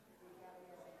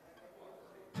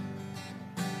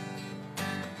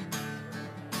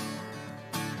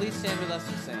please stand with us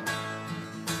and sing.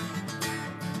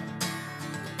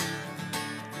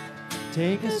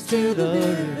 Take us to the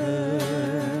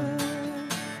river.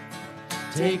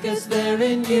 Take us there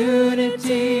in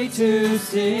unity to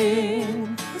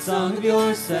sing the song of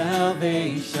your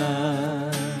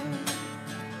salvation.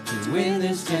 To win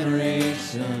this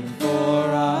generation for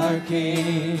our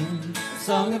King, the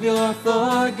song of your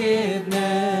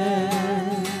forgiveness.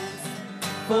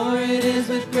 For it is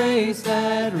with grace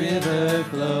that river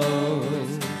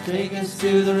flows. Take us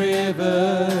to the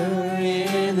river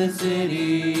in the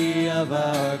city of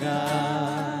our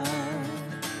God.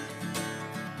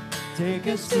 Take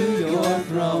us to your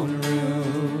throne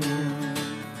room.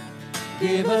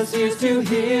 Give us ears to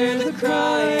hear the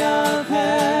cry of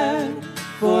heaven,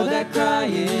 for that cry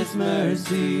is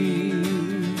mercy.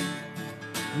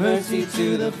 Mercy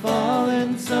to the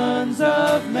fallen sons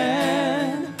of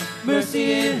men.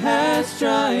 Mercy, it has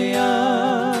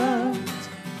triumphed.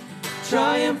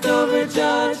 Triumphed over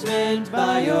judgment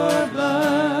by your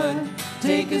blood.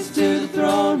 Take us to the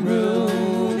throne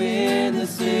room in the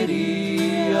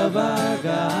city of our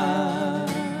God.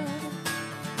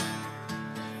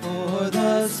 For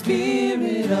the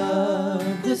Spirit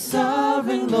of the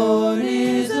sovereign Lord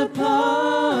is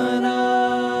upon us.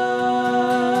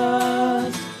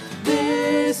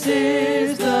 This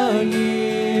is the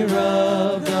year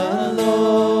of the Lord.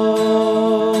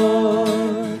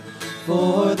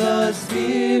 For the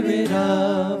Spirit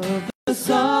of the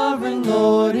sovereign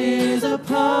Lord is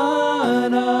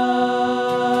upon us.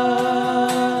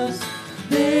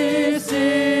 This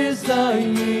is the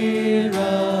year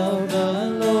of the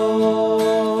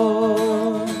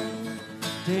Lord.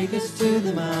 Take us to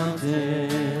the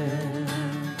mountain.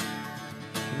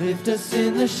 Lift us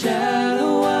in the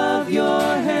shadow of your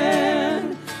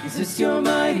hand. Is this your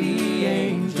mighty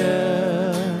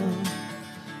angel?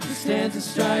 He stands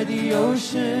astride the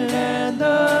ocean and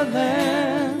the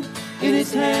land. In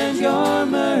his hand your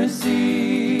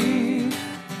mercy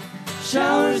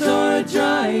showers o'er a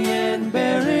dry and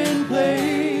barren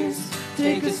place.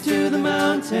 Take us to the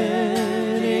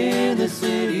mountain in the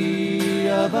city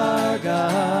of our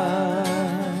God.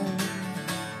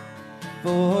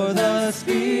 For the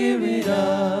Spirit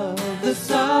of the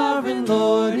sovereign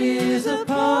Lord is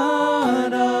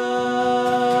upon us.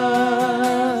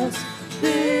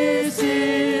 This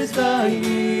is the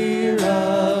year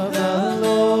of the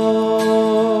Lord.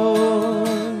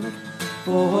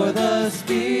 For the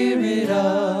Spirit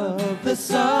of the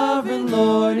sovereign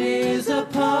Lord is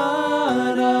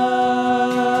upon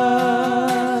us.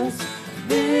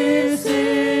 This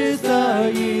is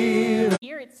the year.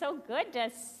 It's so good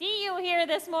to see you here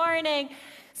this morning.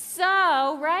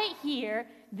 So right here,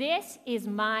 this is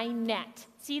my net.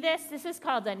 See this? This is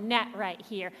called a net right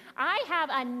here. I have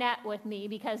a net with me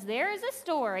because there is a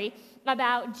story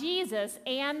about Jesus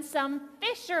and some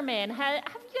fishermen. Have you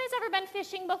guys ever been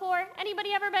fishing before?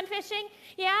 Anybody ever been fishing?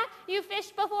 Yeah? You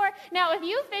fished before? Now, if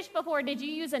you fished before, did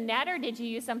you use a net or did you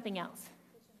use something else?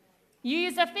 You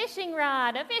use a fishing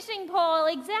rod, a fishing pole,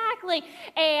 exactly.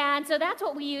 And so that's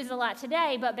what we use a lot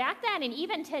today. But back then, and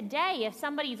even today, if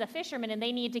somebody's a fisherman and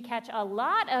they need to catch a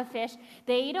lot of fish,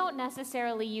 they don't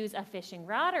necessarily use a fishing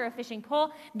rod or a fishing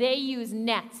pole. They use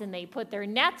nets, and they put their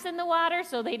nets in the water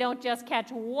so they don't just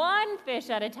catch one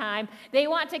fish at a time. They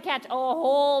want to catch a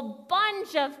whole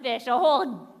bunch of fish, a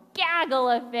whole gaggle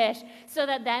of fish, so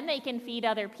that then they can feed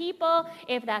other people.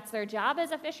 If that's their job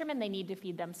as a fisherman, they need to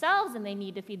feed themselves and they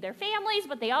need to feed their families,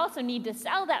 but they also need to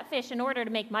sell that fish in order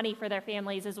to make money for their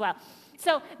families as well.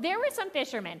 So there were some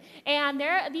fishermen, and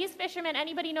these fishermen,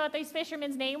 anybody know what these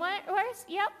fishermen's name was?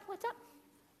 Yep, what's up?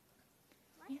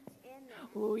 Yeah.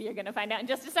 Oh, you're going to find out in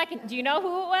just a second. Do you know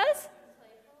who it was?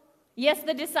 Yes,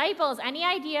 the disciples. Any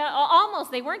idea?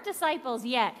 Almost. They weren't disciples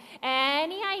yet.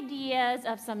 Any ideas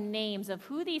of some names of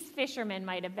who these fishermen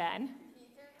might have been?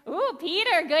 Ooh,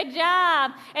 Peter. Good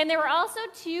job. And there were also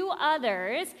two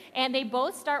others, and they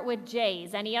both start with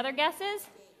J's. Any other guesses?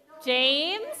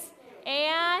 James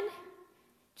and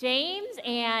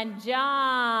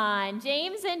John.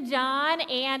 James and John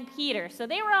and Peter. So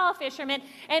they were all fishermen.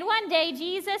 And one day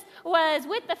Jesus was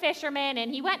with the fishermen,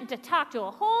 and he went to talk to a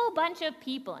whole bunch of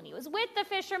people. And he was with the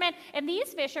fishermen, and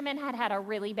these fishermen had had a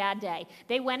really bad day.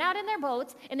 They went out in their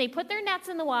boats, and they put their nets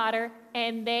in the water,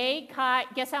 and they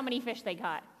caught, guess how many fish they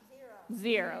caught?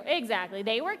 Zero. Exactly.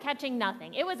 They were catching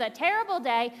nothing. It was a terrible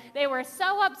day. They were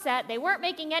so upset. They weren't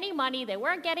making any money. They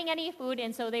weren't getting any food,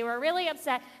 and so they were really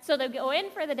upset. So they go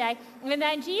in for the day, and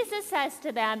then Jesus says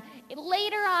to them,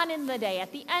 later on in the day,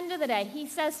 at the end of the day, he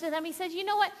says to them, he says, you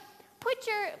know what?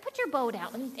 put your boat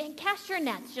out and cast your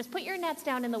nets. Just put your nets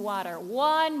down in the water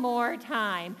one more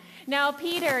time. Now,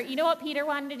 Peter, you know what Peter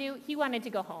wanted to do? He wanted to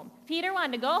go home. Peter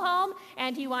wanted to go home,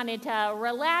 and he wanted to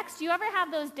relax. Do you ever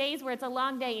have those days where it's a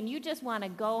long day, and you just want to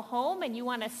go home, and you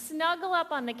want to snuggle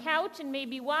up on the couch and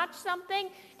maybe watch something?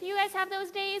 Do you guys have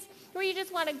those days where you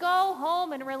just want to go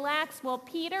home and relax? Well,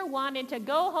 Peter wanted to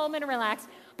go home and relax,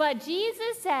 but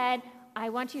Jesus said, I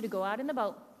want you to go out in the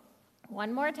boat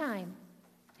one more time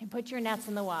and put your nets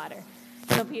in the water.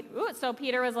 So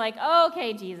Peter was like,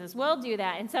 okay, Jesus, we'll do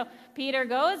that. And so Peter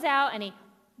goes out and he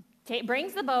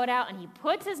brings the boat out and he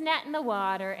puts his net in the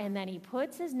water, and then he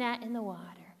puts his net in the water.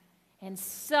 And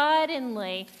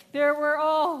suddenly there were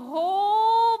a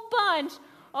whole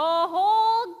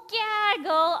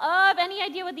gaggle of, any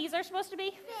idea what these are supposed to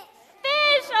be?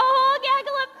 Fish, a whole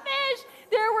gaggle of fish.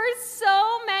 There were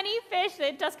so many fish.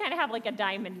 It does kind of have like a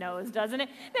diamond nose, doesn't it?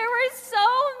 There were so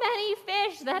many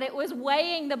fish that it was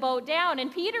weighing the boat down.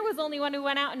 And Peter was the only one who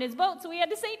went out in his boat, so he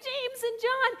had to say, James and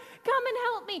John, come and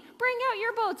help me. Bring out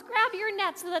your boats. Grab your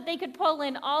nets so that they could pull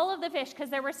in all of the fish, because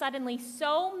there were suddenly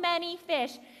so many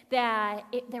fish that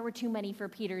there were too many for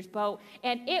Peter's boat.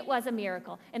 And it was a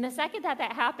miracle. And the second that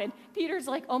happened, Peter's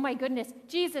like, oh my goodness,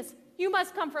 Jesus, you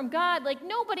must come from God. Like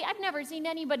I've never seen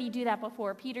anybody do that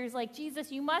before. Peter's like,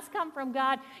 Jesus, you must come from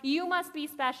God. You must be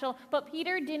special. But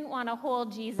Peter didn't want to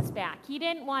hold Jesus back. He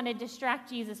didn't want to distract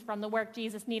Jesus from the work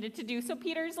Jesus needed to do. So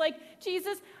Peter's like,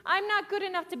 Jesus, I'm not good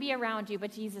enough to be around you.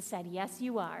 But Jesus said, yes,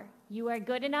 you are. You are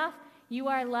good enough. You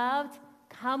are loved.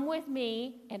 Come with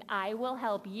me, and I will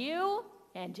help you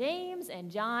and James and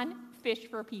John fish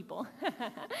for people.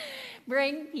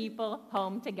 Bring people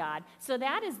home to God. So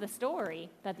that is the story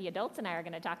that the adults and I are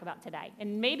going to talk about today.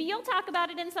 And maybe you'll talk about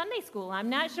it in Sunday school. I'm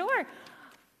not sure.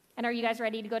 And are you guys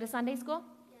ready to go to Sunday school?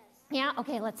 Yes. Yeah?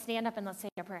 Okay, let's stand up and let's say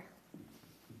a prayer.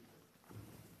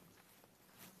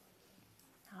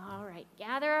 All right,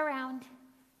 gather around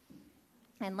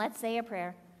and let's say a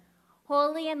prayer.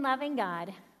 Holy and loving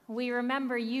God, we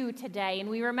remember you today, and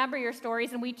we remember your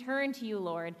stories, and we turn to you,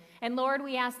 Lord. And Lord,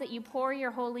 we ask that you pour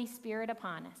your Holy Spirit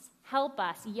upon us. Help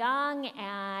us, young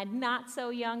and not so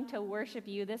young, to worship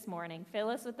you this morning. Fill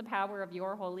us with the power of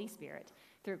your Holy Spirit.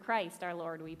 Through Christ our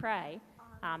Lord, we pray.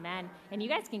 Amen. And you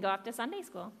guys can go off to Sunday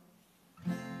school.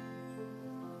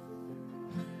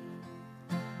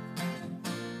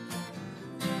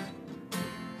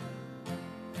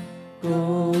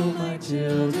 Go, my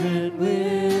children,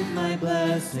 with my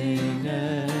blessing,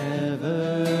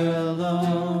 never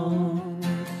alone.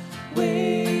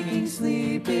 Waking,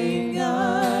 sleeping,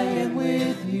 I am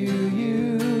with you,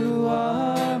 you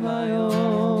are my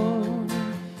own.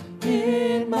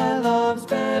 In my love's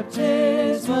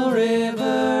baptismal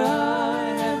river, I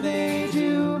have made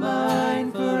you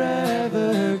mine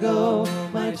forever. Go,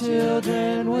 my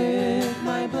children, with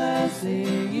my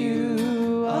blessing,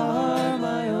 you are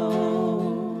my own.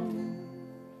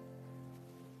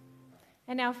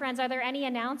 And now, friends, are there any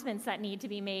announcements that need to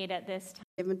be made at this time?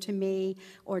 Give them to me,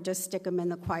 or just stick them in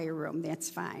the choir room. That's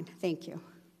fine. Thank you.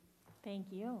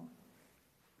 Thank you.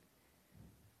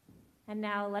 And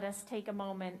now let us take a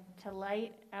moment to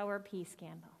light our peace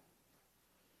candle.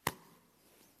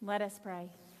 Let us pray.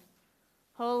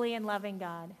 Holy and loving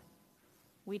God,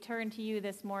 we turn to you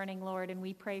this morning, Lord, and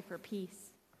we pray for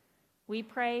peace. We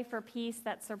pray for peace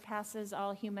that surpasses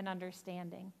all human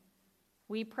understanding.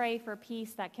 We pray for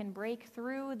peace that can break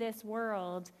through this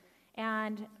world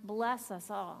and bless us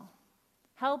all.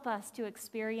 Help us to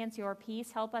experience your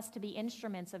peace. Help us to be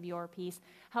instruments of your peace.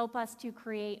 Help us to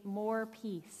create more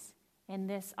peace in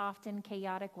this often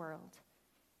chaotic world.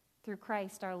 Through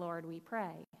Christ our Lord, we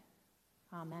pray.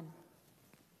 Amen.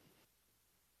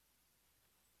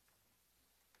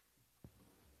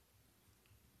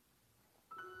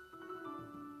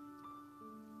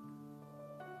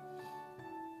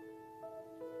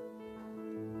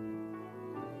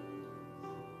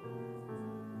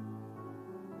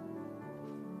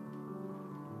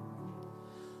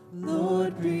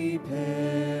 Lord,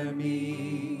 prepare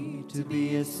me to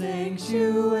be a sanctuary,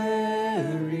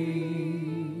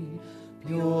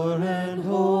 pure and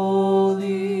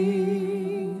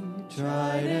holy,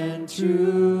 tried and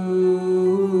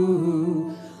true.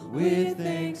 With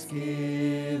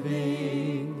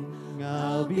thanksgiving,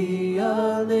 I'll be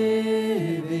a living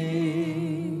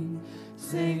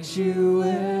sanctuary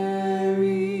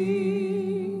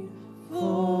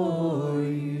for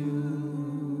you.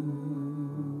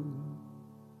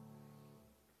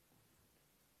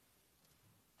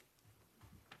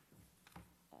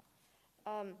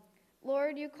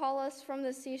 Lord, you call us from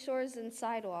the seashores and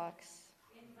sidewalks,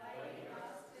 inviting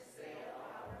us to sail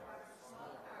our hearts'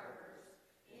 small harbors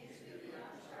into the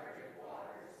uncharted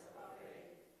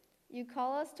You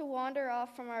call us to wander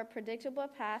off from our predictable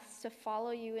paths to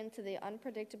follow you into the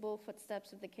unpredictable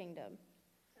footsteps of the kingdom.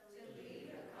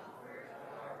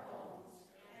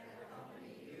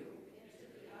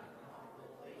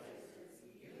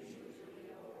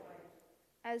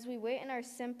 As we wait in our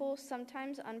simple,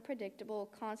 sometimes unpredictable,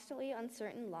 constantly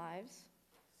uncertain lives,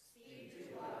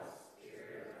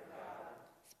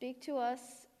 speak to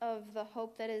us of the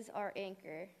hope that is our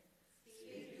anchor.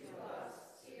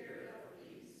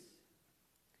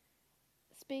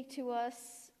 Speak to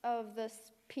us of the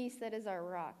peace that is our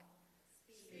rock.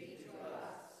 Speak to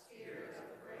us, Spirit of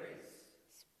grace.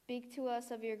 Speak to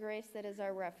us of your grace that is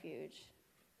our refuge.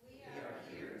 We are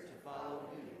here to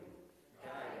follow you.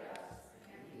 Guide us,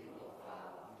 and we will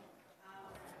follow.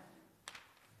 Amen.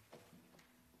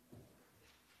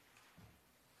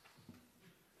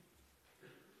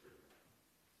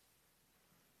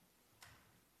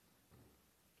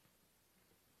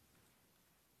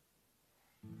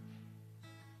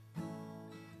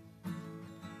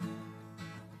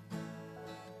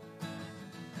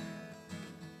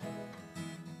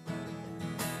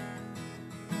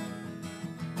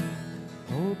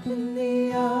 Open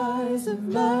the eyes of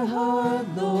my heart,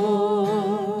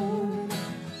 Lord.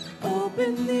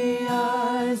 Open the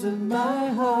eyes of my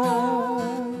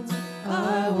heart.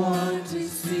 I want to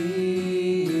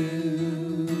see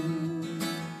you.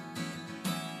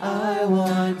 I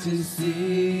want to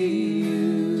see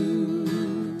you.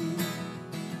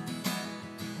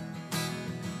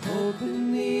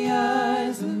 Open the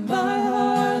eyes of my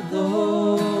heart,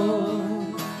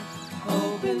 Lord.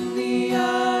 Open the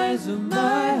eyes of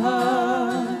my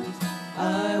heart.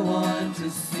 I want to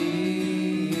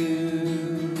see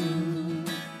you.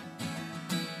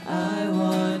 I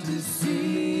want to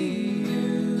see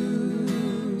you.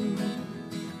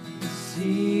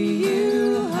 See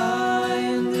you high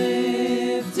and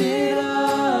lifted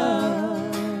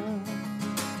up,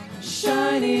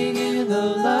 shining in the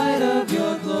light of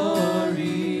your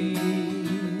glory.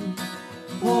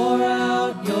 Pour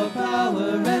out your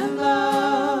power and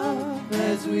love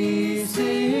as we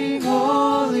sing,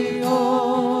 holy,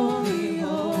 holy,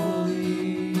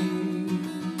 holy.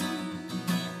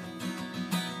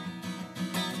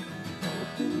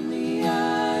 Open the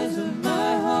eyes of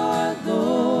my heart,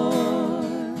 Lord.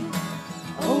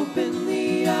 Open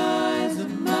the eyes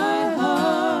of my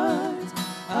heart.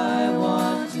 I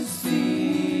want to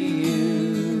see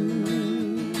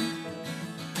you.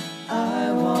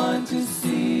 I want to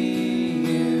see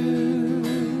you.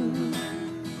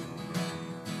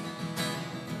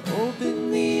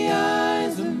 Open the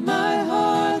eyes of my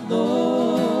heart,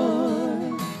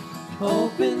 Lord.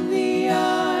 Open the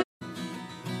eyes.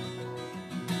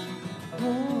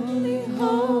 Holy,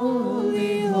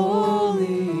 holy,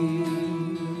 holy.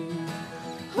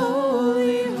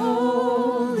 Holy,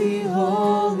 holy,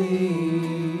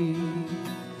 holy.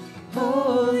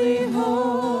 Holy,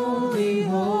 holy,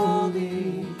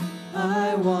 holy.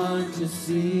 I want to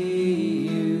see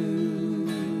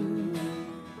you.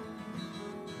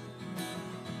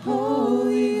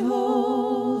 Holy,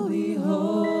 holy,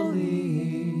 holy.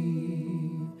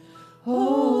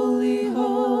 Holy,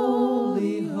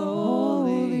 holy,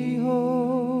 holy.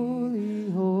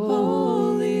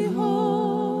 Holy,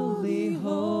 holy,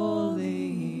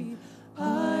 holy.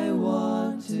 I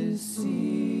want to see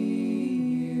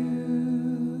you.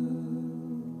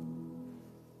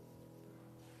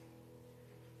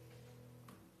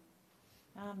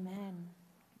 Amen.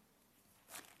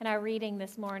 And our reading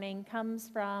this morning comes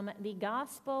from the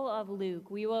Gospel of Luke.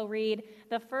 We will read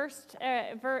the first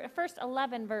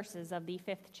 11 verses of the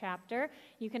 5th chapter.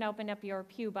 You can open up your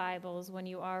pew Bibles when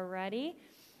you are ready.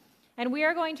 And we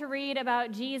are going to read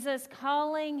about Jesus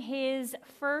calling his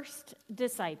first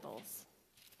disciples.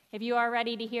 If you are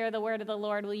ready to hear the word of the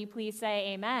Lord, will you please say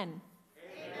amen?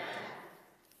 Amen.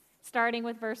 Starting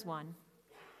with verse 1.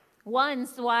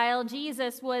 Once, while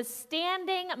Jesus was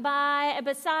standing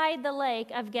beside the lake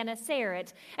of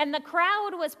Gennesaret, and the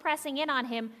crowd was pressing in on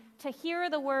him to hear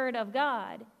the word of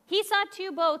God, he saw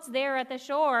 2 boats there at the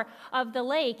shore of the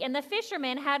lake, and the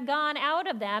fishermen had gone out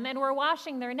of them and were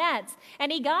washing their nets. And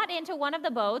he got into one of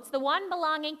the boats, the one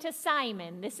belonging to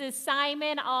Simon. This is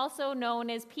Simon, also known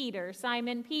as Peter,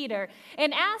 Simon Peter,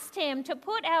 and asked him to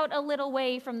put out a little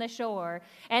way from the shore.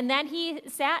 And then he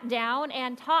sat down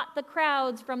and taught the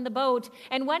crowds from the boat.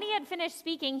 And when he had finished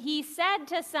speaking, he said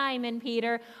to Simon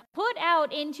Peter, "Put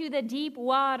out into the deep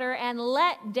water and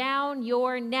let down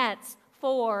your nets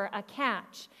for a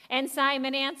catch." And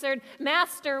Simon answered,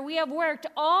 "Master, we have worked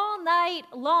all night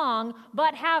long,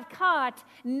 but have caught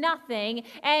nothing.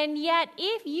 And yet,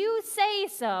 if you say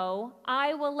so,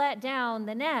 I will let down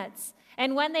the nets."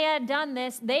 And when they had done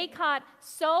this, they caught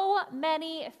so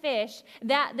many fish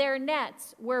that their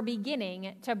nets were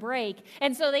beginning to break.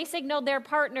 And so they signaled their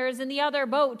partners in the other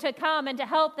boat to come and to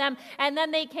help them. And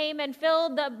then they came and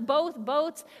filled both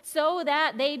boats so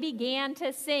that they began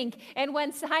to sink. And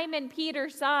when Simon Peter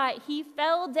saw it, he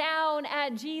fell down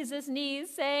at Jesus' knees,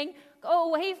 saying, "Go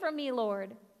away from me,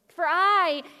 Lord, for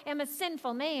I am a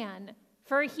sinful man."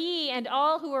 For he and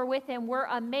all who were with him were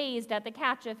amazed at the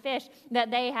catch of fish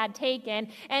that they had taken.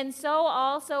 And so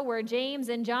also were James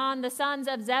and John, the sons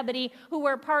of Zebedee, who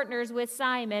were partners with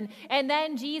Simon. And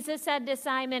then Jesus said to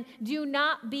Simon, "Do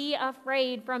not be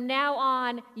afraid. From now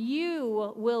on,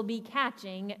 you will be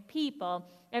catching people."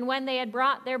 And when they had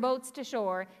brought their boats to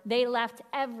shore, they left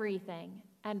everything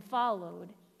and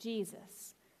followed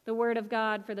Jesus. The word of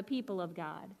God for the people of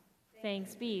God.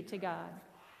 Thanks be to God.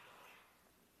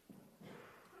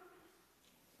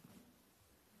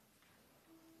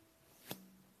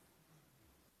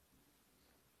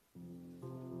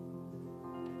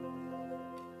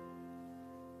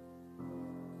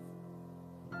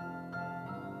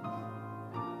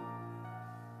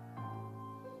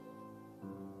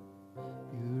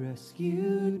 You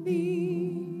rescued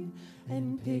me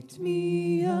and picked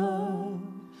me up,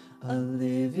 a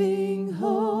living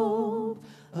hope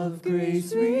of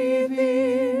grace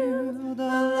revealed,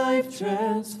 a life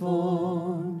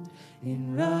transformed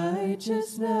in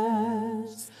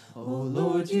righteousness. Oh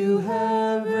Lord, you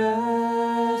have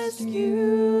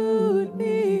rescued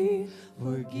me,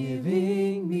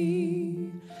 forgiving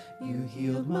me. You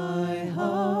healed my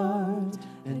heart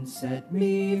and set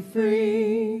me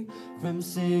free from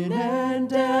sin and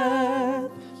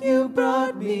death. You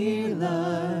brought me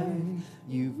life.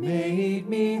 You've made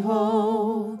me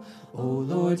whole. Oh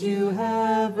Lord, you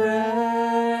have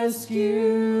rescued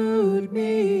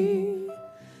me.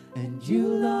 And you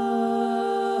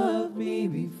loved me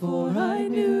before I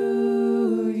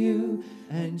knew you.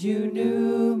 And you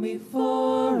knew me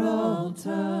for all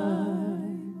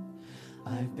time.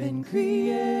 I've been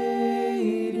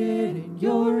created in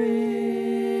your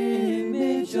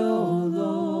image, oh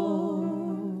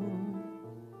Lord.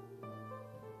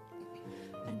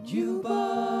 And you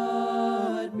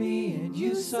bought me and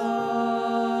you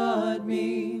sought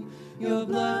me. Your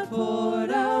blood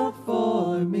poured out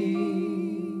for me.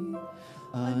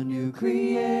 A new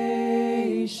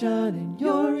creation in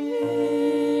your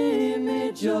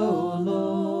image, oh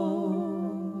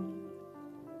Lord.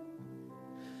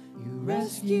 You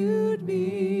rescued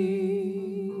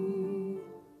me.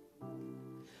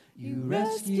 You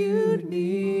rescued me.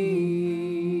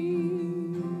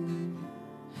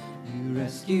 You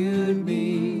rescued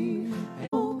me.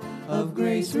 Of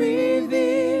grace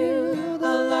revealed,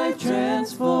 a life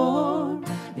transformed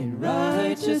in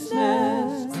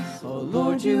righteousness. Oh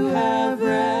Lord, you have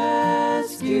rescued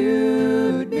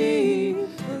me,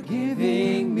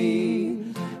 forgiving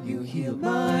me. You healed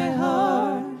my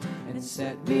heart and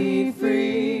set me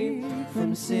free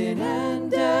from sin and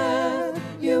death.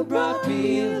 You brought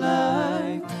me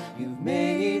life. You've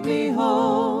made me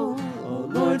whole. Oh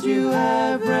Lord, you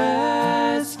have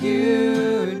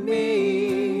rescued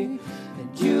me.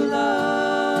 And you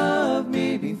loved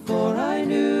me before I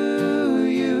knew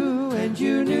you. And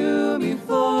you knew me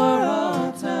for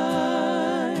all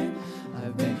time.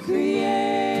 I've been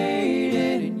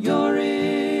created in your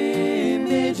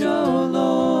image, oh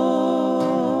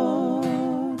Lord.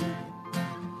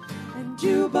 And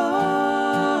you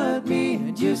bought me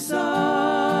and you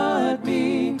sought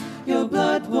me. Your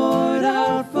blood poured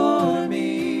out for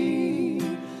me.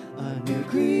 A new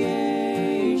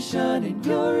creation in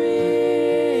your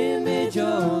image,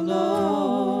 oh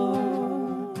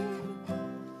Lord.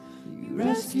 You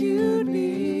rescued me.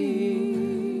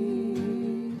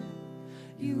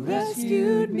 You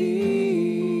rescued me.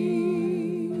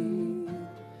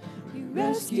 You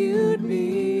rescued me.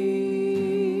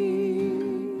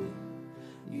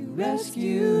 You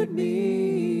rescued me.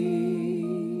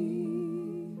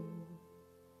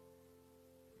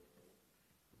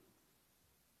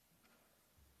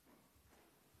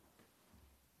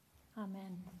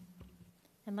 Amen.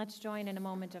 And let's join in a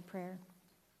moment of prayer.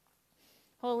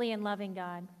 Holy and loving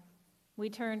God,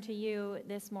 we turn to you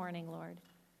this morning, Lord.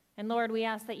 And Lord, we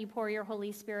ask that you pour your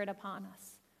Holy Spirit upon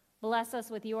us. Bless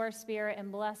us with your Spirit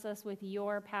and bless us with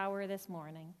your power this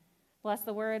morning. Bless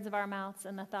the words of our mouths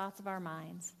and the thoughts of our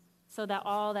minds, so that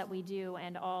all that we do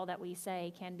and all that we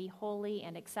say can be holy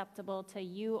and acceptable to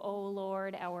you, O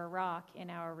Lord, our rock and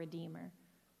our Redeemer.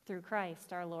 Through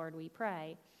Christ our Lord we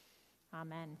pray.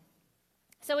 Amen.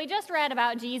 So we just read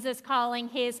about Jesus calling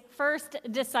his first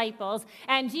disciples,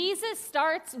 and Jesus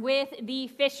starts with the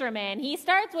fishermen. He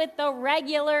starts with the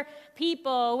regular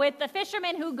people, with the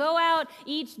fishermen who go out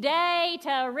each day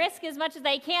to risk as much as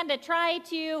they can to try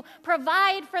to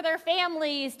provide for their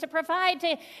families, to provide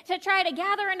to try to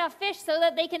gather enough fish so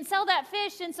that they can sell that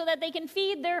fish and so that they can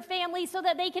feed their families, so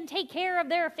that they can take care of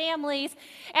their families.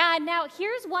 And now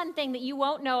here's one thing that you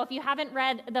won't know if you haven't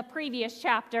read the previous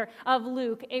chapter of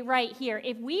Luke right here.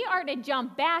 If we are to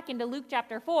jump back into Luke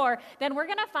chapter 4, then we're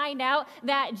going to find out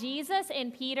that Jesus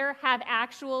and Peter have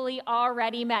actually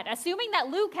already met. Assuming that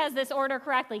Luke has this order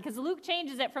correctly, because Luke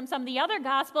changes it from some of the other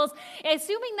Gospels,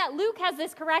 assuming that Luke has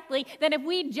this correctly, then if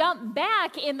we jump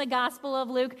back in the Gospel of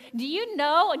Luke, do you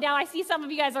know, now I see some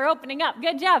of you guys are opening up,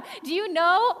 good job. Do you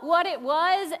know what it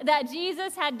was that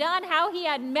Jesus had done, how he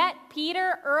had met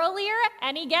Peter earlier?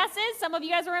 Any guesses? Some of you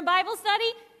guys were in Bible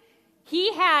study?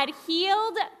 He had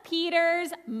healed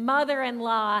Peter's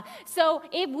mother-in-law. So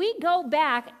if we go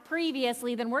back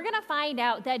previously, then we're going to find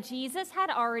out that Jesus had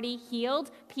already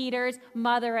healed Peter's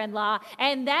mother-in-law.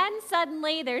 And then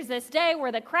suddenly there's this day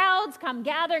where the crowds come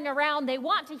gathering around. They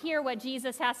want to hear what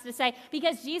Jesus has to say,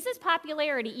 because Jesus'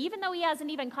 popularity, even though he hasn't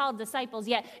even called disciples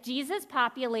yet, Jesus'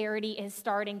 popularity is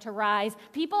starting to rise.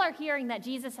 People are hearing that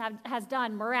Jesus has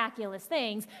done miraculous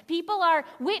things. People are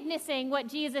witnessing what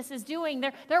Jesus is doing.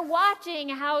 They're watching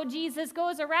how Jesus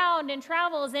goes around and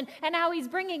travels and how he's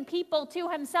bringing people to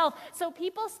himself. So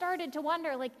people started to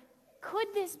wonder, like, could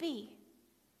this be?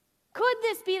 Could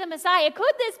this be the Messiah?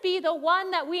 Could this be the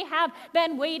one that we have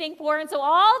been waiting for? And so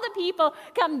all the people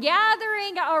come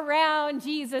gathering around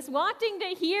Jesus, wanting to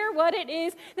hear what it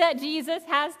is that Jesus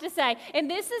has to say. And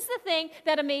this is the thing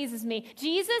that amazes me.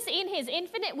 Jesus, in his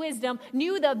infinite wisdom,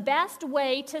 knew the best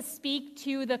way to speak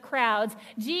to the crowds.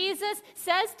 Jesus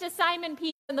says to Simon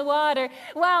Peter in the water,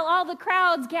 while all the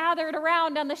crowds gathered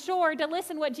around on the shore to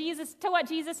listen to what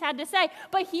Jesus had to say.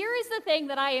 But here is the thing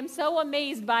that I am so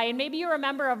amazed by, and maybe you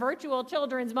remember a virtual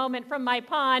children's moment from my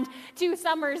pond 2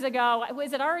 summers ago.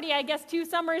 Was it already, I guess, 2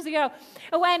 summers ago,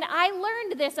 when I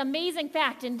learned this amazing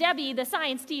fact, and Debbie, the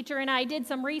science teacher, and I did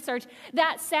some research,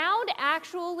 that sound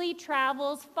actually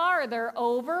travels farther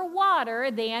over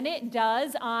water than it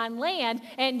does on land.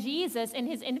 And Jesus, in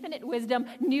his infinite wisdom,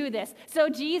 knew this. So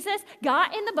Jesus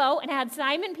got in the boat and had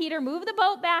Simon Peter move the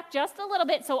boat back just a little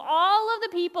bit so all of the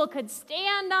people could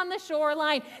stand on the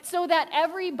shoreline so that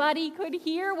everybody could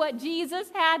hear what Jesus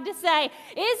had to say.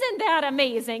 Isn't that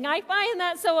amazing? I find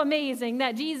that so amazing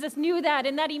that Jesus knew that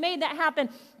and that he made that happen.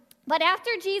 But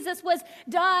after Jesus was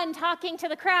done talking to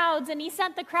the crowds and he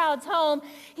sent the crowds home,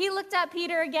 he looked at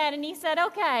Peter again and he said,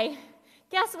 "Okay,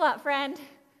 guess what, friend?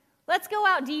 Let's go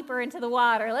out deeper into the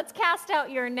water. Let's cast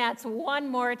out your nets one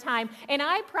more time." And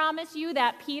I promise you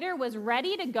that Peter was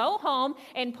ready to go home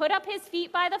and put up his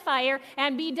feet by the fire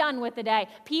and be done with the day.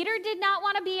 Peter did not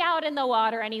want to be out in the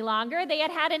water any longer. They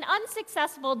had had an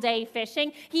unsuccessful day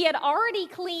fishing. He had already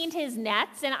cleaned his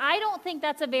nets, and I don't think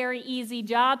that's a very easy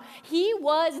job. He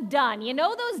was done. You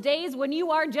know those days when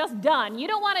you are just done. You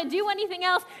don't want to do anything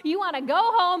else. You want to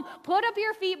go home, put up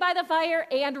your feet by the fire,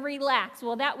 and relax.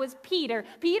 Well, that was Peter.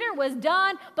 Peter was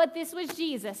done, but this was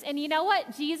Jesus. And you know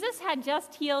what? Jesus had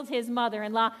just healed his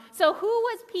mother-in-law. So who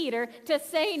was Peter to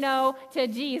say no to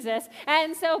Jesus?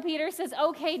 And so Peter says,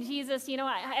 "Okay, Jesus,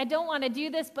 I don't want to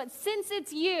do this, but since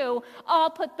it's you,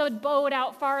 I'll put the boat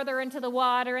out farther into the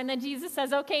water." And then Jesus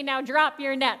says, "Okay, now drop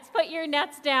your nets. Put your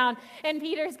nets down." And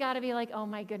Peter's got to be like, "Oh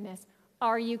my goodness.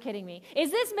 Are you kidding me?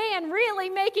 Is this man really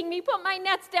making me put my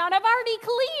nets down? I've already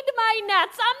cleaned my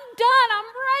nets. I'm done. I'm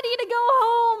ready to go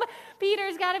home."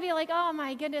 Peter's got to be like, "Oh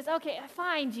my goodness. Okay,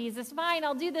 fine, Jesus. Fine.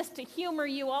 I'll do this to humor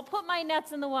you. I'll put my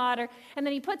nets in the water." And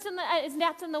then he puts his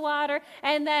nets in the water,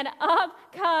 and then up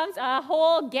comes a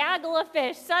whole gaggle of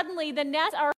fish. Suddenly the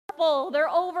nets are full. They're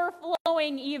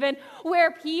overflowing even,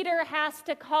 where Peter has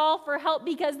to call for help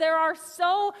because there are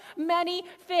so many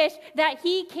fish that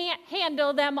he can't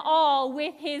handle them all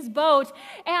with his boat.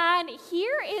 And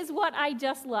here is what I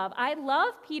just love. I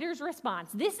love Peter's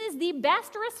response. This is the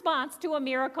best response to a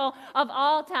miracle of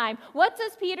all time. What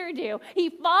does Peter do? He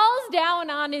falls down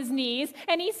on his knees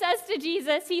and he says to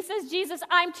Jesus, "Jesus,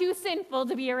 I'm too sinful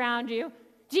to be around you.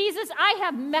 Jesus, I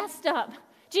have messed up.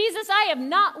 Jesus, I have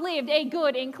not lived a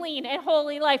good and clean and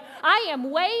holy life. I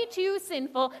am way too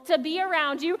sinful to be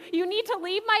around you. You need to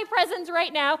leave my presence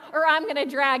right now or I'm going to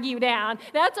drag you down."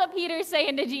 That's what Peter's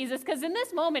saying to Jesus, because in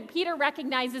this moment, Peter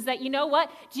recognizes that, you know what?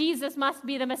 Jesus must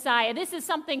be the Messiah. This is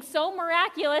something so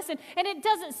miraculous, and it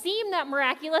doesn't seem that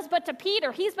miraculous, but to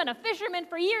Peter, he's been a fisherman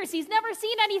for years. He's never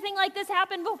seen anything like this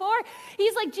happen before.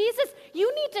 He's like, "Jesus,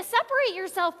 you need to separate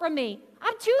yourself from me.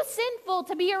 I'm too sinful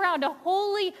to be around a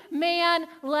holy man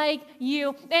like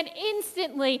you. And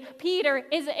instantly, Peter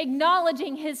is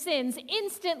acknowledging his sins.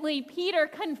 Instantly, Peter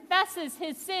confesses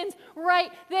his sins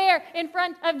right there in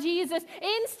front of Jesus.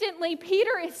 Instantly,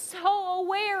 Peter is so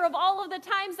aware of all of the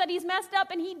times that he's messed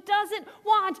up, and he doesn't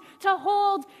want to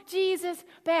hold Jesus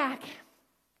back.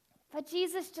 But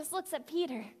Jesus just looks at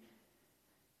Peter.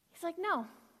 He's like, no,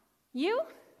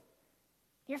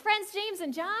 your friends James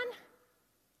and John,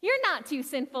 you're not too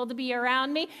sinful to be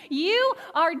around me. You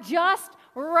are just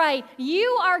right. You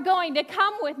are going to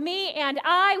come with me, and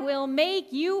I will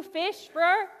make you fish for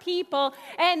people.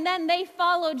 And then they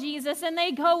follow Jesus, and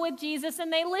they go with Jesus,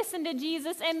 and they listen to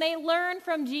Jesus, and they learn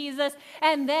from Jesus,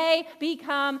 and they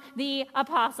become the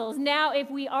apostles. Now, if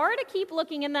we are to keep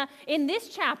looking in this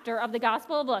chapter of the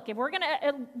Gospel of Luke, if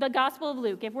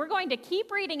we're going to keep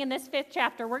reading in this 5th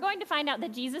chapter, we're going to find out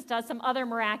that Jesus does some other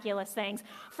miraculous things.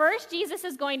 First, Jesus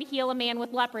is going to heal a man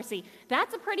with leprosy.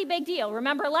 That's a pretty big deal.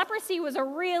 Remember, leprosy was a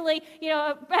really,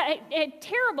 a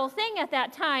terrible thing at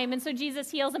that time. And so Jesus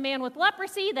heals a man with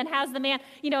leprosy, then has the man,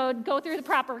 go through the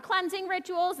proper cleansing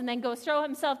rituals, and then go show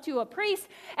himself to a priest.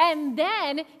 And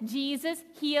then Jesus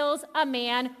heals a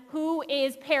man who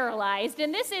is paralyzed.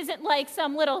 And this isn't like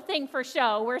some little thing for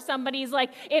show where somebody's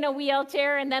like in a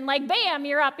wheelchair and then like, bam,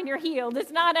 you're up and you're healed.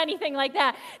 It's not anything like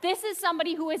that. This is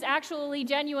somebody who is actually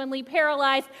genuinely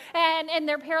paralyzed, and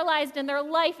they're paralyzed, and their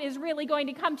life is really going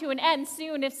to come to an end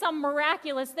soon if some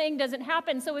miraculous thing doesn't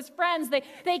happen. So his friends,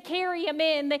 they carry him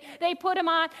in, they put him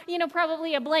on,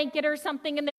 probably a blanket or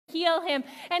something, and they heal him.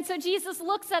 And so Jesus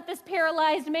looks at this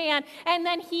paralyzed man, and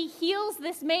then he heals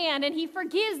this man, and he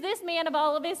forgives this man of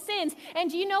all of his sins.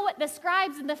 And do you know what? The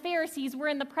scribes and the Pharisees were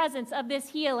in the presence of this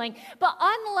healing. But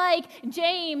unlike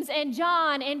James and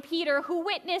John and Peter, who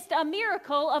witnessed a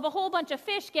miracle of a whole bunch of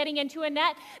fish getting into a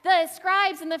net, the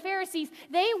scribes and the Pharisees,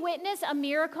 they witness a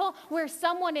miracle where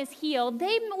someone is healed.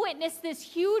 They witness this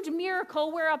huge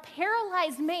miracle where a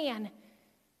paralyzed man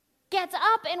gets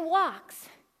up and walks.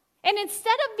 And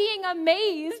instead of being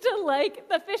amazed like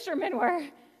the fishermen were,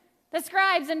 the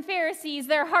scribes and Pharisees,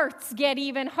 their hearts get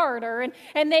even harder,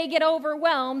 and they get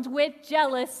overwhelmed with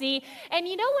jealousy. And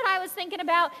you know what I was thinking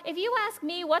about? If you ask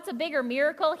me what's a bigger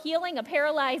miracle, healing a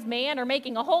paralyzed man or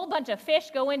making a whole bunch of fish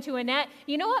go into a net,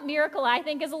 you know what miracle I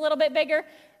think is a little bit bigger?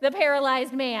 The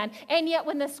paralyzed man. And yet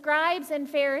when the scribes and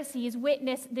Pharisees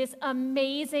witness this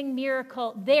amazing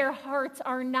miracle, their hearts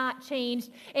are not changed.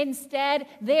 Instead,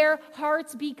 their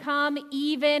hearts become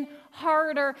even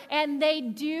harder, and they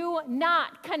do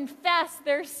not confess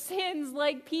their sins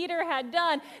like Peter had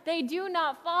done. They do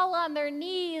not fall on their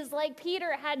knees like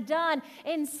Peter had done.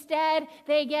 Instead,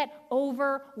 they get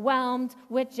overwhelmed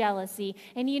with jealousy.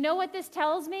 And you know what this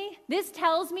tells me? This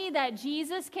tells me that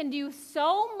Jesus can do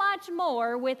so much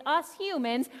more with us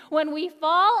humans when we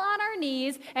fall on our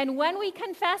knees and when we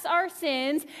confess our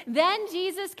sins than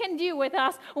Jesus can do with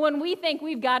us when we think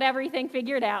we've got everything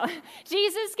figured out.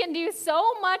 Jesus can do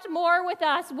so much more with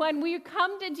us when we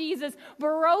come to Jesus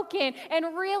broken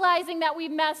and realizing that we've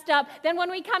messed up than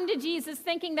when we come to Jesus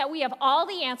thinking that we have all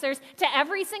the answers to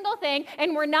every single thing,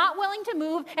 and we're not willing to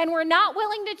move and we're not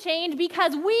willing to change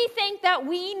because we think that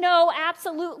we know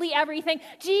absolutely everything.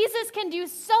 Jesus can do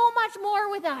so much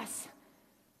more with us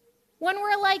when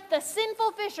we're like the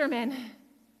sinful fishermen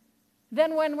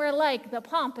than when we're like the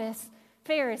pompous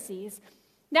Pharisees.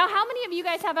 Now, how many of you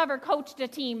guys have ever coached a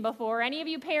team before? Any of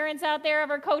you parents out there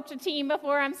ever coached a team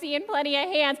before? I'm seeing plenty of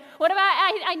hands. What about,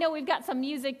 I know we've got some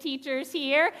music teachers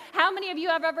here. How many of you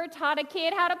have ever taught a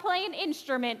kid how to play an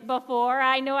instrument before?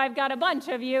 I know I've got a bunch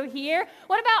of you here.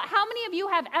 What about how many of you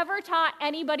have ever taught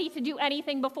anybody to do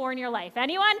anything before in your life?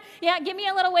 Anyone? Yeah, give me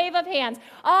a little wave of hands.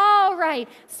 All right.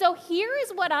 So here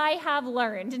is what I have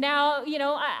learned. Now,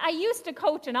 I used to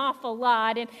coach an awful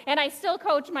lot, and I still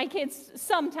coach my kids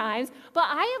sometimes, but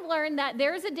I have learned that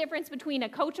there's a difference between a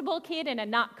coachable kid and a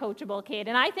not coachable kid.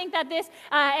 And I think that this,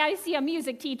 I see a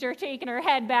music teacher shaking her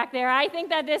head back there. I think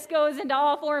that this goes into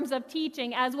all forms of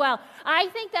teaching as well. I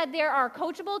think that there are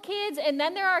coachable kids, and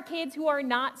then there are kids who are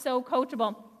not so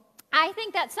coachable. I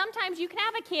think that sometimes you can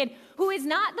have a kid who is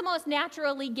not the most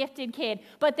naturally gifted kid,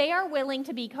 but they are willing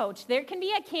to be coached. There can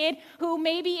be a kid who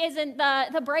maybe isn't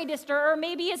the brightest or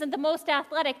maybe isn't the most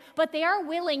athletic, but they are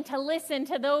willing to listen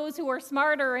to those who are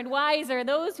smarter and wiser,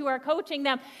 those who are coaching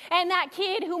them. And that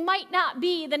kid who might not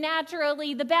be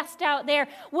naturally the best out there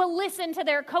will listen to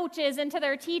their coaches and to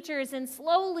their teachers, and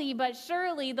slowly but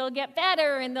surely they'll get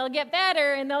better and they'll get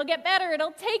better and they'll get better.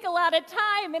 It'll take a lot of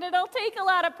time and it'll take a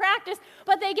lot of practice,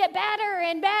 but they get better better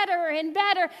and better and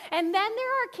better. And then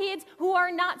there are kids who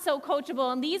are not so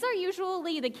coachable, and these are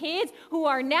usually the kids who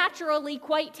are naturally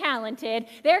quite talented.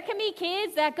 There can be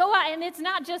kids that go out, and it's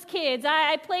not just kids.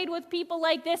 I played with people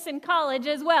like this in college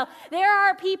as well. There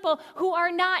are people who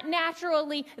are not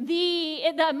naturally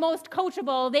the most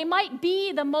coachable. They might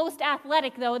be the most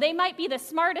athletic, though. They might be the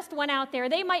smartest one out there.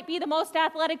 They might be the most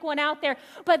athletic one out there.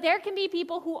 But there can be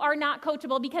people who are not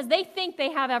coachable because they think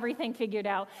they have everything figured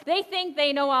out. They think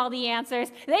they know all the answers.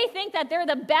 They think that they're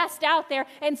the best out there,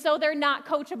 and so they're not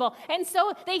coachable. And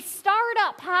so they start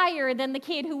up higher than the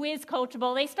kid who is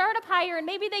coachable. They start up higher, and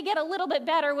maybe they get a little bit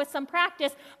better with some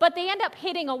practice, but they end up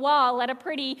hitting a wall at a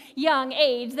pretty young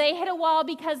age. They hit a wall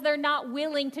because they're not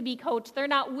willing to be coached. They're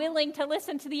not willing to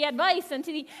listen to the advice and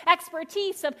to the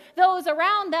expertise of those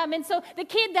around them. And so the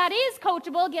kid that is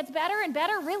coachable gets better and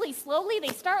better really slowly.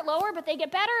 They start lower, but they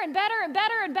get better and better and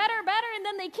better and better and better, and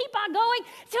then they keep on going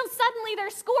till suddenly they're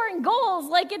scoring goals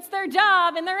like it's their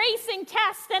job, and they're acing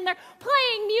tests, and they're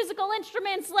playing musical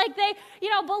instruments like they,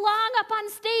 belong up on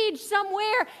stage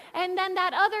somewhere. And then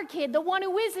that other kid, the one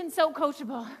who isn't so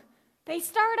coachable, they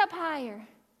start up higher.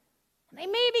 They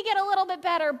maybe get a little bit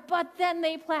better, but then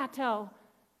they plateau.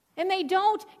 And they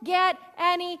don't get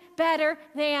any better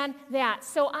than that.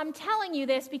 So I'm telling you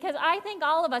this because I think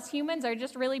all of us humans are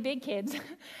just really big kids.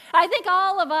 I think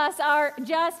all of us are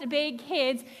just big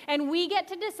kids, and we get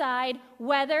to decide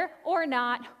whether or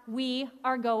not we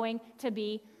are going to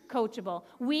be coachable.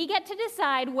 We get to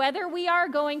decide whether we are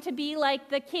going to be like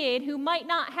the kid who might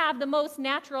not have the most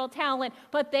natural talent,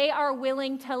 but they are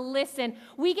willing to listen.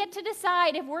 We get to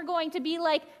decide if we're going to be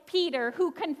like Peter,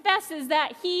 who confesses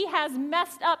that he has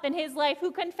messed up in his life,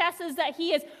 who confesses that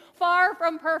he is far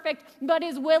from perfect, but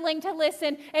is willing to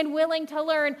listen and willing to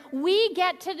learn. We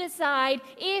get to decide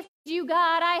if you,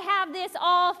 God, I have this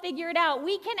all figured out.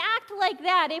 We can act like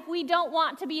that if we don't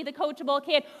want to be the coachable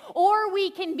kid, or we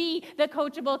can be the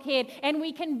coachable kid, and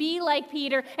we can be like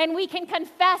Peter, and we can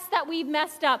confess that we've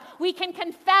messed up. We can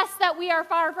confess that we are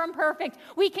far from perfect.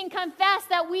 We can confess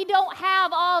that we don't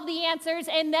have all of the answers,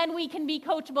 and then we can be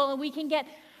coachable, and we can get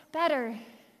better.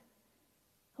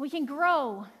 We can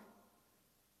grow.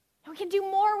 We can do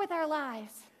more with our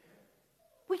lives.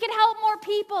 We can help more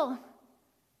people.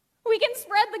 We can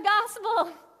spread the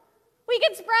gospel. We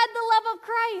can spread the love of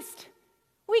Christ.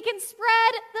 We can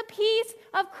spread the peace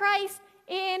of Christ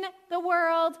in the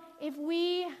world if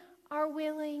we are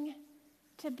willing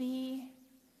to be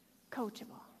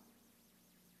coachable.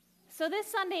 So this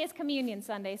Sunday is Communion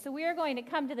Sunday, so we are going to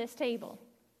come to this table.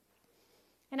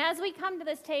 And as we come to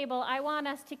this table, I want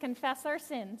us to confess our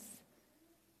sins.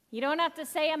 You don't have to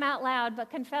say them out loud,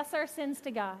 but confess our sins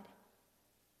to God.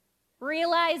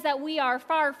 Realize that we are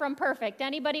far from perfect.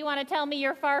 Anybody want to tell me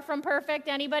you're far from perfect?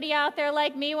 Anybody out there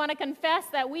like me want to confess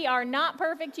that we are not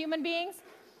perfect human beings?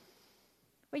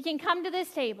 We can come to this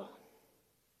table,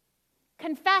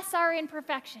 confess our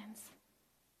imperfections,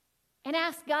 and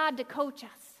ask God to coach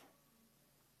us,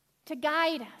 to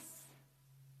guide us,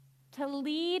 to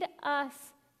lead us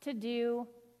to do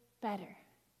better.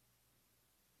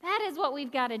 That is what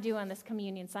we've got to do on this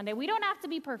Communion Sunday. We don't have to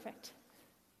be perfect.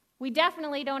 We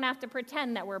definitely don't have to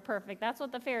pretend that we're perfect. That's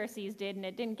what the Pharisees did, and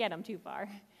it didn't get them too far.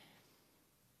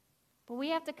 But we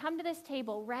have to come to this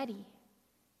table ready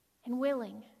and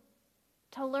willing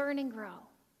to learn and grow,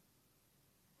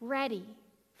 ready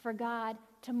for God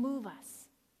to move us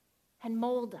and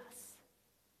mold us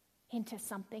into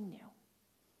something new.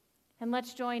 And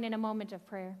let's join in a moment of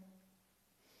prayer.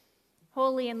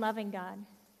 Holy and loving God,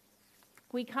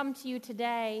 we come to you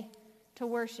today to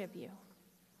worship you.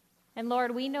 And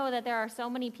Lord, we know that there are so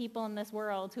many people in this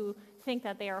world who think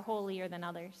that they are holier than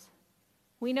others.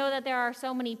 We know that there are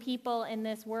so many people in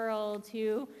this world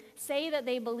who say that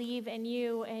they believe in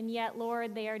you, and yet,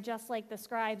 Lord, they are just like the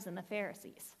scribes and the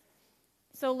Pharisees.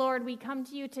 So, Lord, we come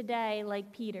to you today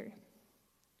like Peter.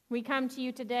 We come to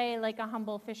you today like a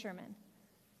humble fisherman.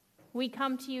 We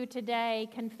come to you today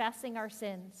confessing our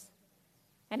sins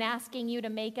and asking you to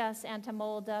make us and to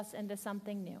mold us into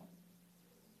something new.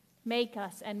 Make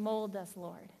us and mold us,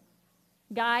 Lord.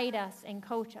 Guide us and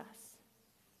coach us.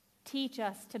 Teach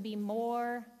us to be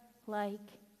more like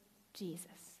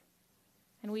Jesus.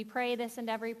 And we pray this in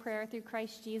every prayer through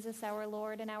Christ Jesus, our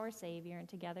Lord and our Savior. And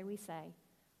together we say,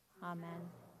 Amen.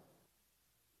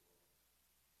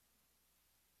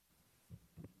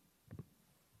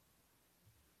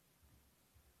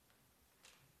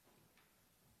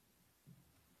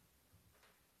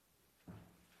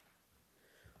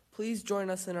 Please join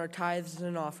us in our tithes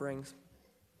and offerings.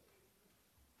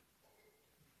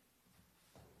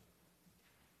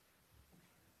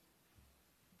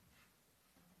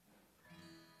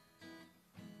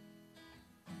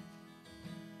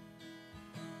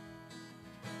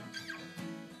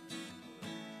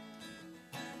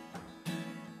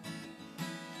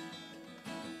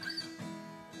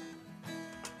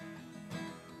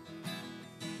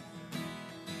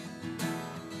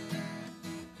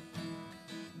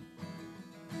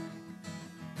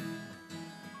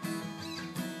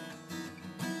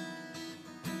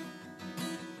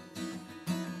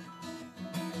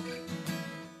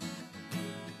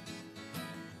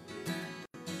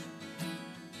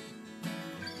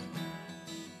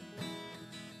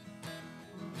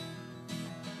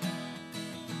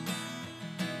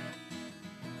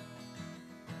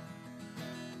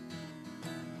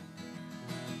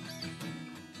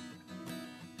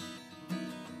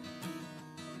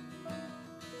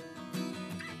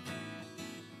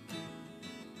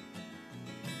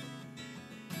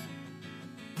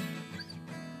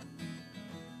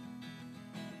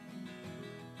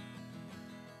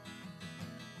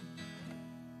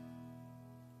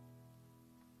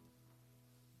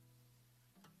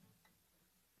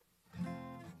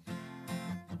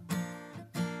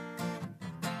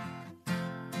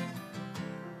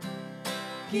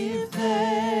 Give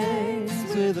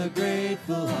thanks with a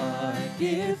grateful heart.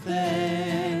 Give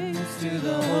thanks to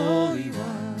the Holy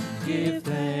One. Give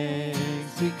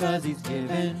thanks because he's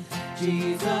given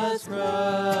Jesus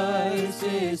Christ,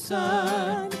 his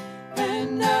Son.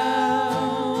 And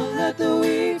now let the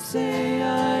weak say,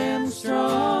 I am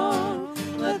strong.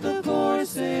 Let the poor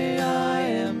say, I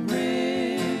am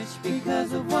rich,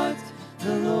 because of what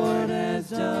the Lord has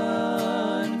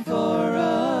done for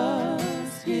us.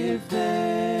 Give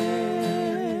thanks,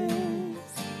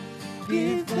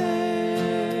 give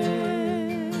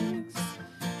thanks,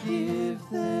 give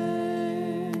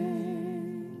thanks.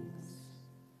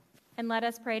 And let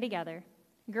us pray together.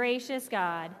 Gracious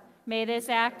God, may this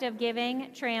act of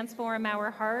giving transform our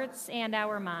hearts and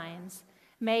our minds.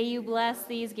 May you bless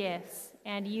these gifts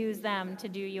and use them to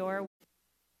do your will.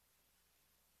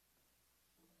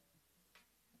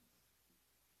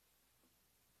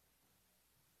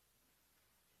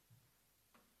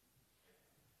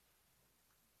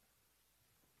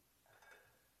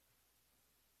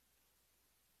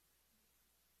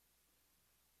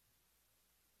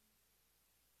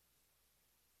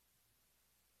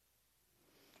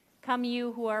 Come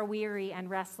you who are weary and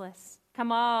restless.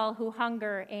 Come all who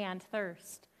hunger and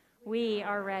thirst. We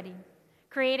are ready.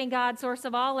 Creating God, source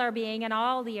of all our being and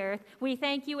all the earth, we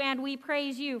thank you and we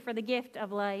praise you for the gift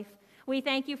of life. We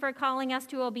thank you for calling us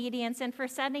to obedience and for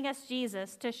sending us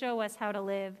Jesus to show us how to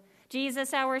live.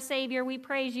 Jesus, our Savior, we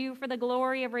praise you for the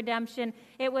glory of redemption.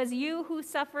 It was you who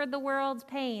suffered the world's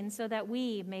pain so that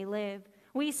we may live.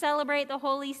 We celebrate the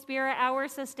Holy Spirit, our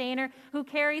sustainer, who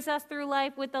carries us through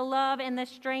life with the love and the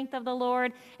strength of the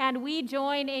Lord, and we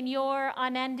join in your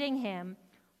unending hymn.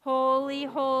 Holy,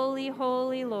 holy,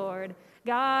 holy Lord,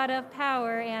 God of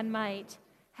power and might,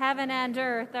 heaven and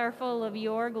earth are full of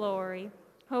your glory.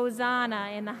 Hosanna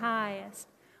in the highest.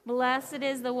 Blessed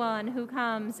is the one who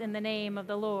comes in the name of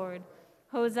the Lord.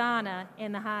 Hosanna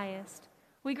in the highest.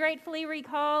 We gratefully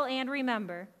recall and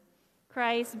remember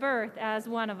Christ's birth as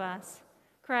one of us,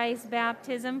 Christ's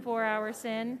baptism for our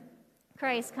sin,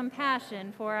 Christ's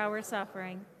compassion for our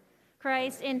suffering,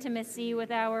 Christ's intimacy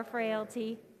with our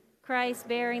frailty, Christ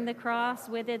bearing the cross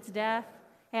with its death,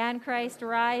 and Christ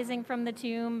rising from the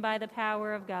tomb by the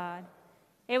power of God.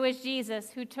 It was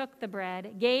Jesus who took the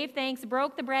bread, gave thanks,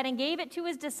 broke the bread, and gave it to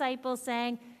his disciples,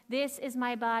 saying, "This is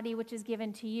my body which is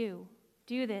given to you.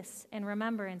 Do this in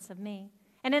remembrance of me."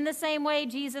 And in the same way,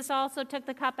 Jesus also took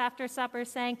the cup after supper,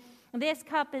 saying, "This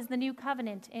cup is the new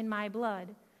covenant in my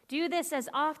blood. Do this as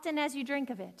often as you drink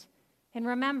of it in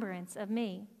remembrance of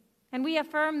me." And we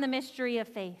affirm the mystery of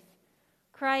faith.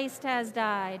 Christ has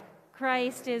died.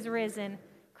 Christ is risen.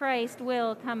 Christ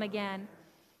will come again.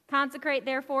 Consecrate,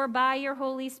 therefore, by your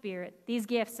Holy Spirit, these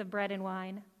gifts of bread and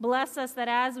wine. Bless us that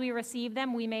as we receive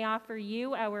them, we may offer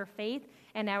you our faith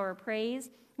and our praise.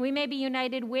 We may be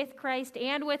united with Christ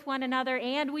and with one another,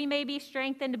 and we may be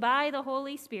strengthened by the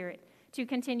Holy Spirit to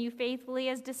continue faithfully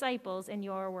as disciples in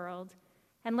your world.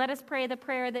 And let us pray the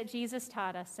prayer that Jesus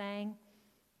taught us, saying,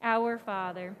 "Our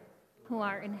Father, who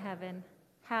art in heaven,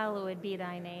 hallowed be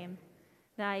thy name.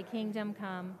 Thy kingdom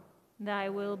come, thy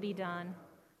will be done,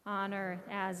 on earth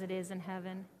as it is in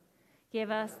heaven.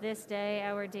 Give us this day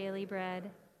our daily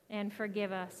bread, and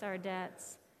forgive us our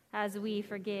debts, as we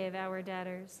forgive our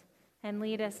debtors. And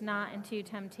lead us not into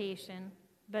temptation,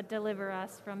 but deliver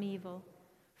us from evil.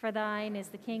 For thine is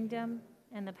the kingdom,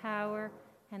 and the power,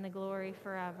 and the glory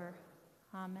forever.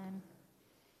 Amen."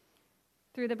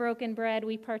 Through the broken bread,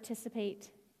 we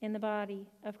participate in the body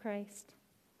of Christ.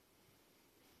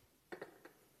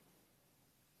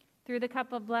 Through the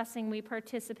cup of blessing, we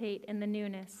participate in the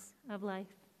newness of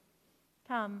life.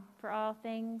 Come, for all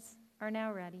things are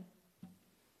now ready.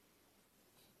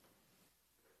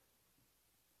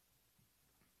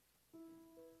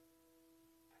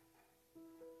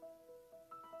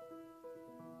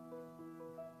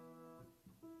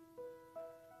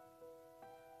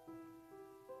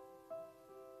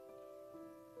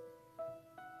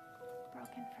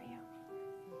 Broken for you.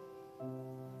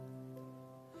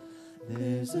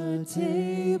 There's a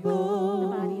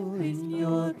table in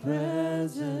your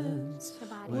presence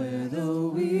where the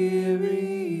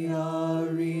weary are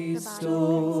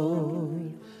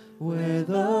restored, where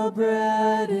the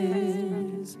bread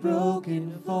is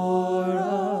broken for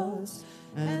us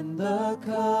and the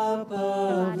cup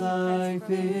of life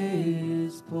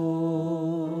is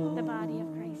poured. The body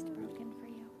of Christ broken for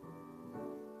you.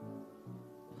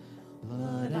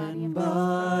 Blood and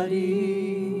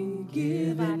body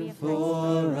given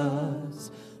for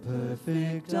us,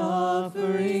 perfect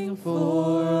offering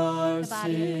for our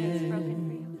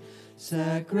sin,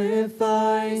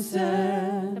 sacrifice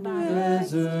and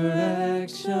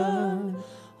resurrection,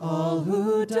 All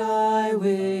who die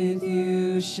with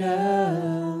you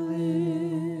shall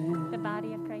live. The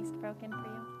body of Christ broken for you.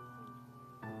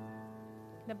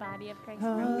 The body of Christ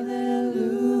broken.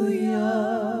 Hallelujah,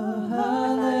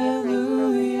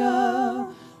 hallelujah.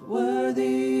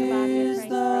 Worthy is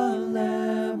the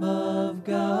Lamb of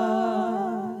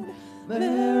God.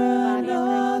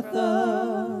 Maranatha,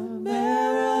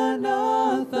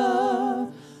 Maranatha,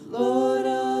 Lord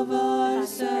of our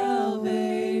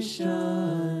salvation,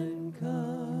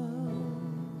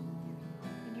 come.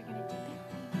 And you're going to dip it.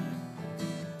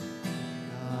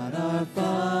 God our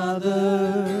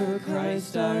Father,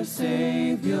 Christ our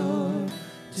Savior,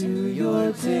 to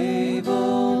your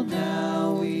table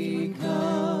now we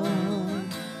come.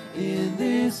 In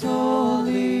this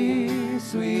holy,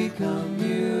 sweet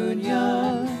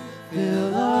communion,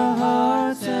 fill our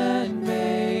hearts and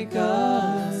make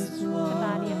us The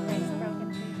body of one. Christ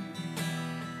broken for you.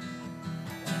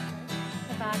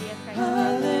 The body of Christ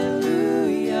broken.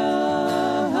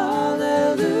 Hallelujah,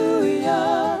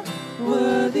 hallelujah.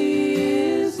 Worthy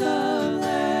is the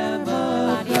Lamb of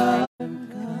God.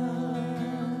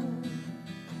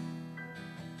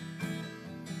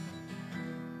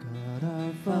 God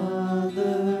our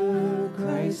Father,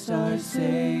 Christ our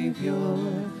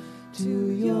Savior,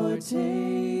 to your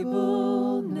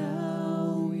table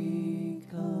now we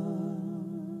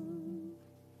come.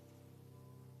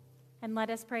 And let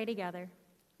us pray together.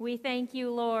 We thank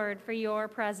you, Lord, for your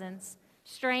presence.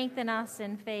 Strengthen us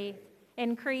in faith.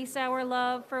 Increase our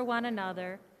love for one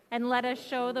another. And let us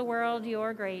show the world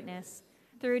your greatness.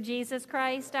 Through Jesus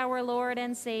Christ, our Lord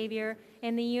and Savior,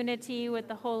 in the unity with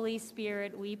the Holy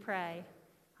Spirit, we pray.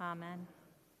 Amen.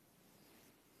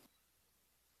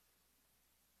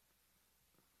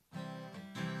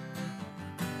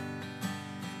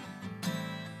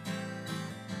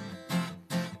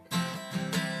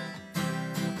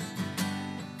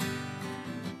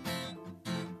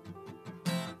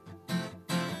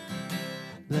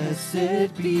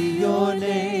 Blessed be your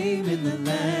name in the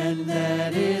land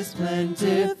that is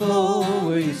plentiful,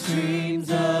 where your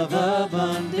streams of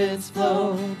abundance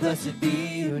flow. Blessed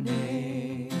be your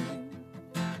name.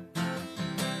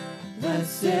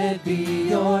 Blessed be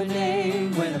your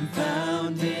name when I'm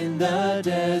found in the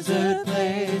desert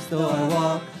place. Though I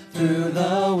walk through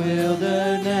the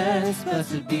wilderness,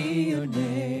 blessed be your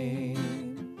name.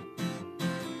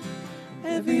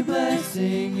 Every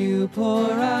blessing you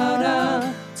pour out,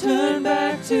 I'll turn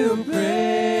back to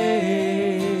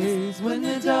praise. When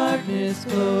the darkness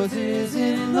closes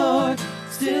in, Lord,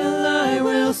 still I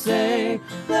will say,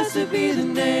 blessed be the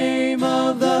name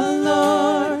of the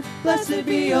Lord. Blessed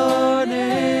be your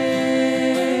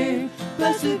name.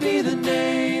 Blessed be the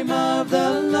name of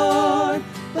the Lord.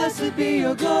 Blessed be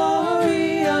your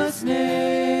glorious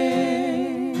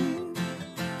name.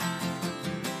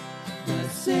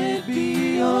 Blessed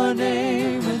be your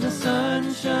name when the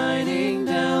sun's shining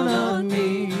down on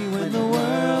me, when the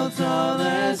world's all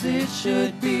as it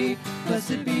should be.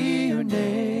 Blessed be your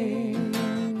name.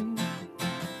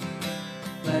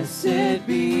 Blessed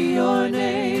be your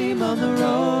name on the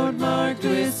road marked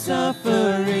with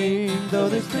suffering, though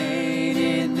there's pain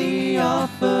in the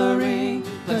offering.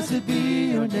 Blessed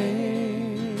be your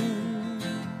name.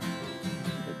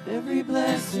 With every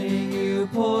blessing you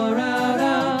pour out,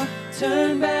 I'll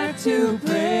turn back to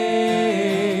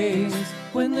praise.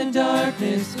 When the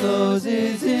darkness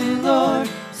closes in, Lord,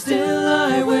 still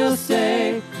I will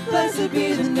say, blessed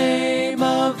be the name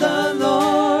of the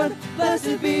Lord.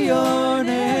 Blessed be your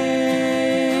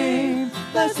name.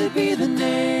 Blessed be the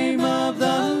name of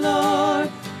the Lord.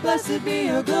 Blessed be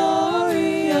your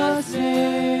glorious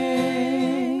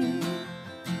name.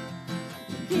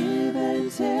 You give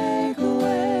and take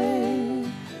away.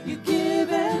 You give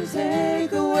and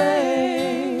take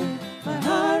away. My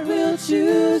heart will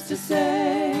choose to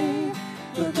say,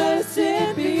 but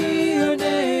blessed be your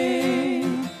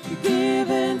name. You give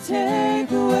and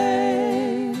take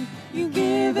away. You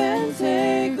give and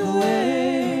take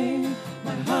away.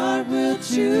 My heart will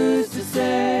choose to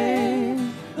say,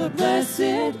 but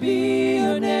blessed be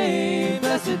your name.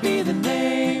 Blessed be the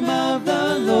name of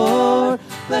the Lord.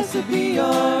 Blessed be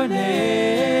your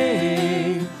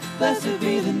name. Blessed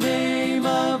be the name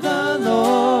of the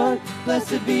Lord.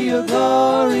 Blessed be your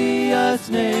glorious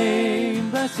name.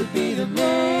 Blessed be the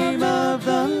name of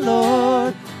the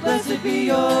Lord. Blessed be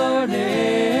your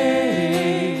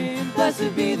name.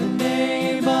 Blessed be the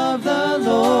name of the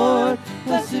Lord.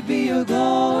 Blessed be your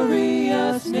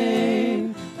glorious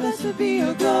name. Blessed be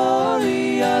your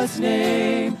glorious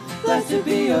name. Blessed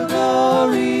be your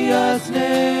glorious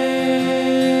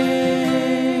name.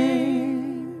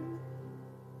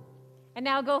 And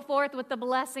now Now go forth with the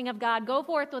blessing of God. Go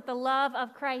forth with the love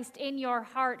of Christ in your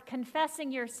heart,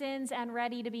 confessing your sins and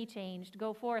ready to be changed.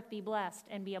 Go forth, be blessed,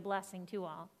 and be a blessing to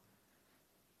all.